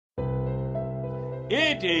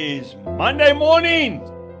It is Monday morning,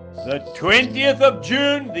 the 20th of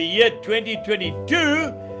June, the year 2022,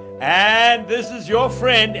 and this is your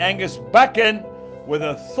friend Angus Buchan with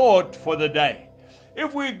a thought for the day.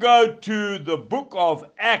 If we go to the book of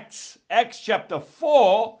Acts chapter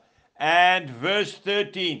 4 and verse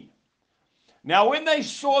 13. Now when they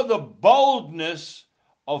saw the boldness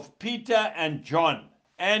of Peter and John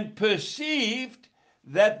and perceived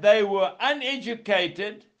that they were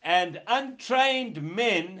uneducated and untrained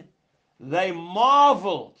men, they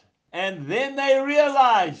marveled, and then they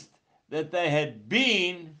realized that they had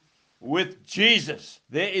been with Jesus.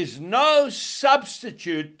 There is no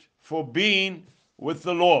substitute for being with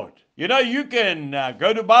the Lord. You know, you can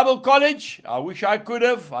go to Bible college. I wish I could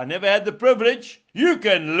have. I never had the privilege. You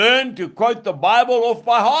can learn to quote the Bible off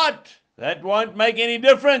by heart. That won't make any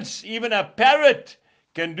difference. Even a parrot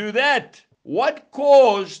can do that. What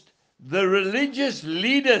caused the religious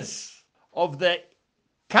leaders of the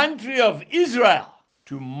country of Israel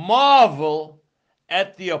to marvel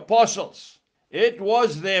at the apostles? It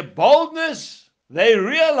was their boldness. They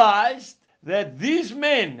realized that these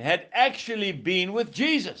men had actually been with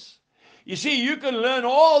Jesus. You see, you can learn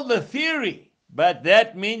all the theory, but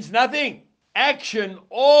that means nothing. Action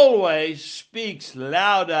always speaks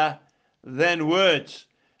louder than words.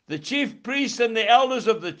 The chief priests and the elders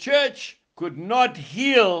of the church could not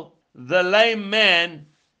heal the lame man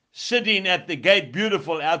sitting at the gate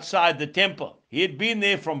beautiful outside the temple. He had been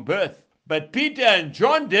there from birth. But Peter and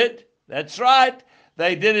John did. That's right.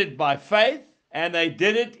 They did it by faith, and they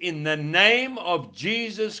did it in the name of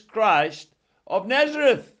Jesus Christ of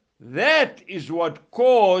Nazareth. That is what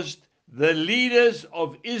caused the leaders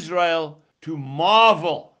of Israel to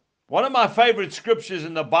marvel. One of my favorite scriptures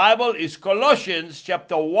in the Bible is Colossians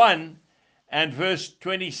chapter 1 and verse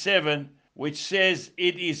 27, which says,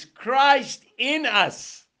 "It is Christ in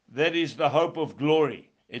us that is the hope of glory."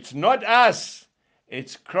 It's not us,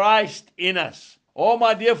 it's Christ in us. Oh,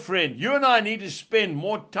 my dear friend, you and I need to spend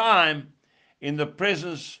more time in the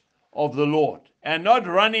presence of the Lord and not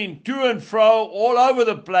running to and fro all over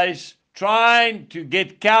the place trying to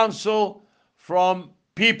get counsel from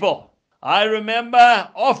people. I remember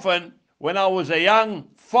often when I was a young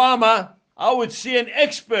farmer, I would see an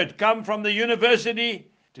expert come from the university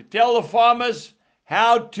to tell the farmers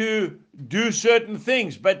how to do certain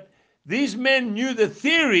things. But these men knew the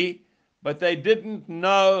theory, but they didn't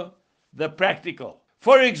know the practical.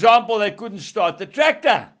 For example, they couldn't start the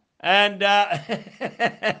tractor. And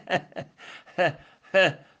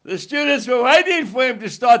the students were waiting for him to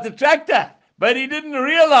start the tractor. But he didn't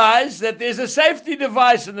realize that there's a safety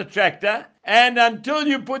device in the tractor. And until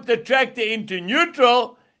you put the tractor into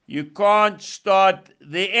neutral, you can't start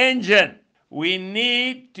the engine. We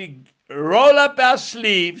need to roll up our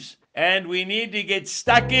sleeves and we need to get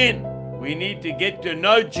stuck in. We need to get to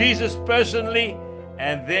know Jesus personally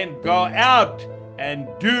and then go out and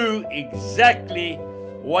do exactly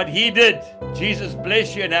what he did. Jesus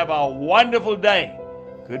bless you and have a wonderful day.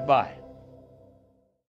 Goodbye.